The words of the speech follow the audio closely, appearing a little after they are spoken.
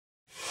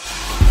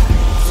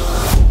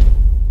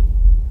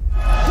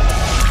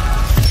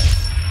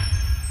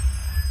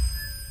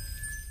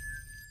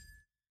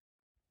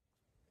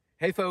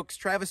Hey folks,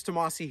 Travis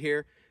Tomasie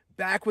here,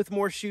 back with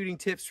more shooting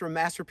tips from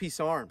Masterpiece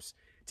Arms.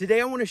 Today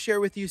I want to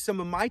share with you some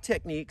of my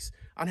techniques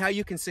on how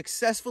you can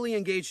successfully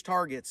engage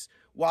targets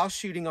while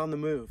shooting on the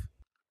move.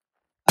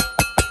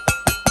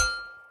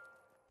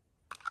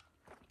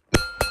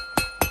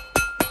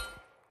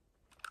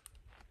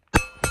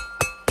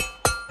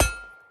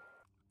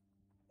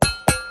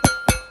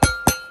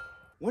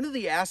 One of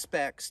the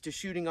aspects to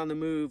shooting on the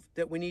move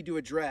that we need to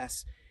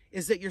address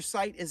is that your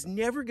sight is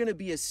never going to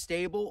be as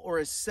stable or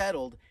as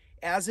settled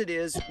as it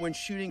is when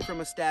shooting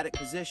from a static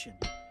position.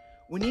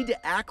 We need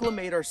to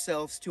acclimate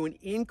ourselves to an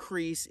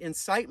increase in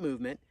sight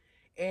movement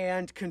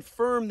and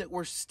confirm that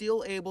we're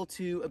still able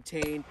to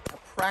obtain a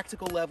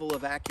practical level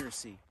of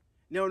accuracy.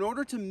 Now, in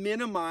order to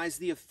minimize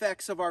the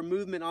effects of our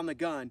movement on the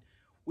gun,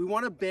 we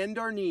want to bend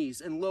our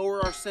knees and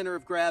lower our center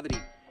of gravity.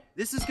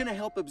 This is going to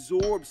help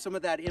absorb some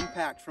of that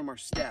impact from our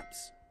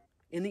steps.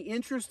 In the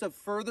interest of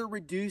further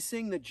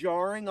reducing the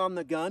jarring on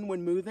the gun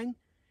when moving,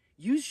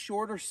 use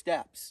shorter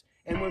steps.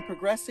 And when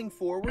progressing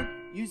forward,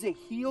 use a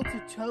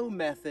heel-to-toe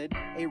method,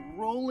 a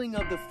rolling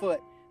of the foot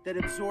that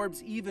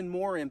absorbs even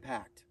more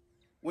impact.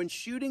 When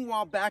shooting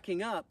while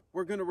backing up,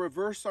 we're going to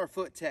reverse our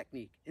foot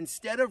technique.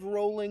 Instead of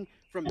rolling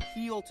from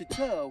heel to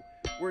toe,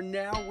 we're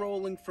now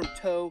rolling from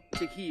toe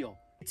to heel.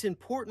 It's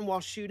important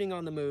while shooting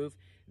on the move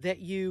that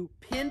you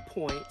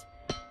pinpoint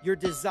your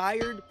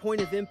desired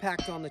point of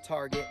impact on the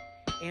target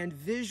and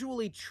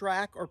visually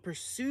track or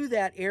pursue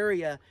that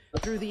area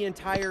through the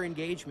entire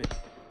engagement.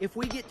 If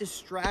we get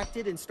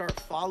distracted and start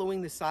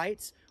following the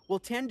sights, we'll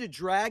tend to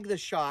drag the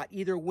shot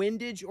either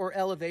windage or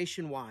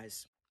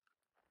elevation-wise.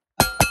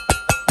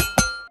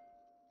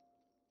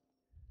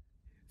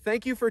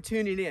 Thank you for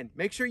tuning in.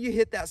 Make sure you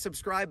hit that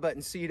subscribe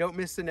button so you don't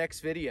miss the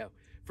next video.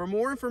 For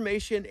more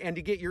information and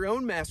to get your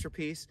own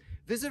masterpiece,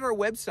 visit our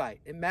website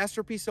at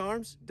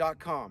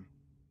masterpiecearms.com.